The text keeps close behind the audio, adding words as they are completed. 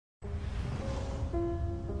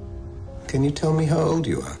Can you tell me how old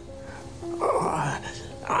you are?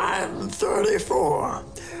 I'm 34.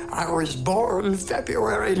 I was born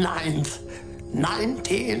February 9th,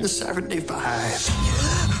 1975.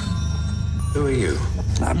 Who are you?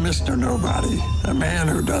 I'm Mr. Nobody, a man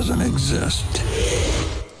who doesn't exist.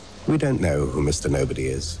 We don't know who Mr. Nobody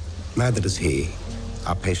is. Neither does he.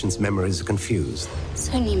 Our patient's memories are confused.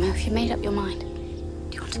 So, Nemo, have you made up your mind? Do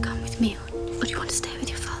you want to come with me, or do you want to stay with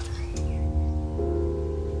your father?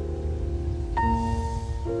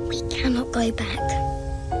 We cannot go back.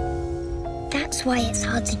 That's why it's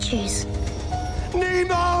hard to choose.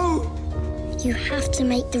 Nemo! You have to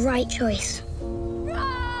make the right choice.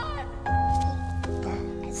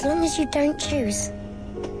 As long as you don't choose,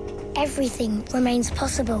 everything remains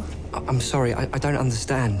possible. I'm sorry, I don't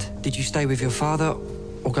understand. Did you stay with your father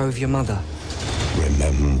or go with your mother?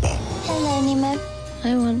 Remember. Hello, Nemo.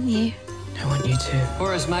 I want you. I want you to.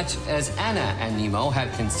 For as much as Anna and Nemo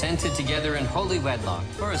have consented together in holy wedlock,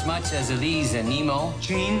 for as much as Elise and Nemo,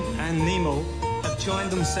 Jean and Nemo have joined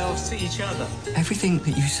themselves to each other. Everything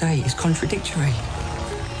that you say is contradictory.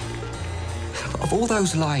 Of all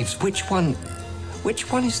those lives, which one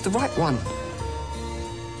is the right one?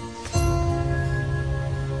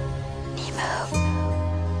 Nemo,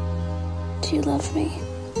 do you love me?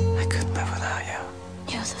 I couldn't live without you.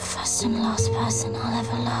 You're the first and last person I'll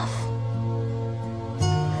ever love.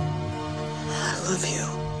 I love you.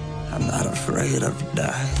 I'm not afraid of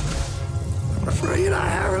dying. I'm afraid I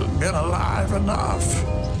haven't been alive enough.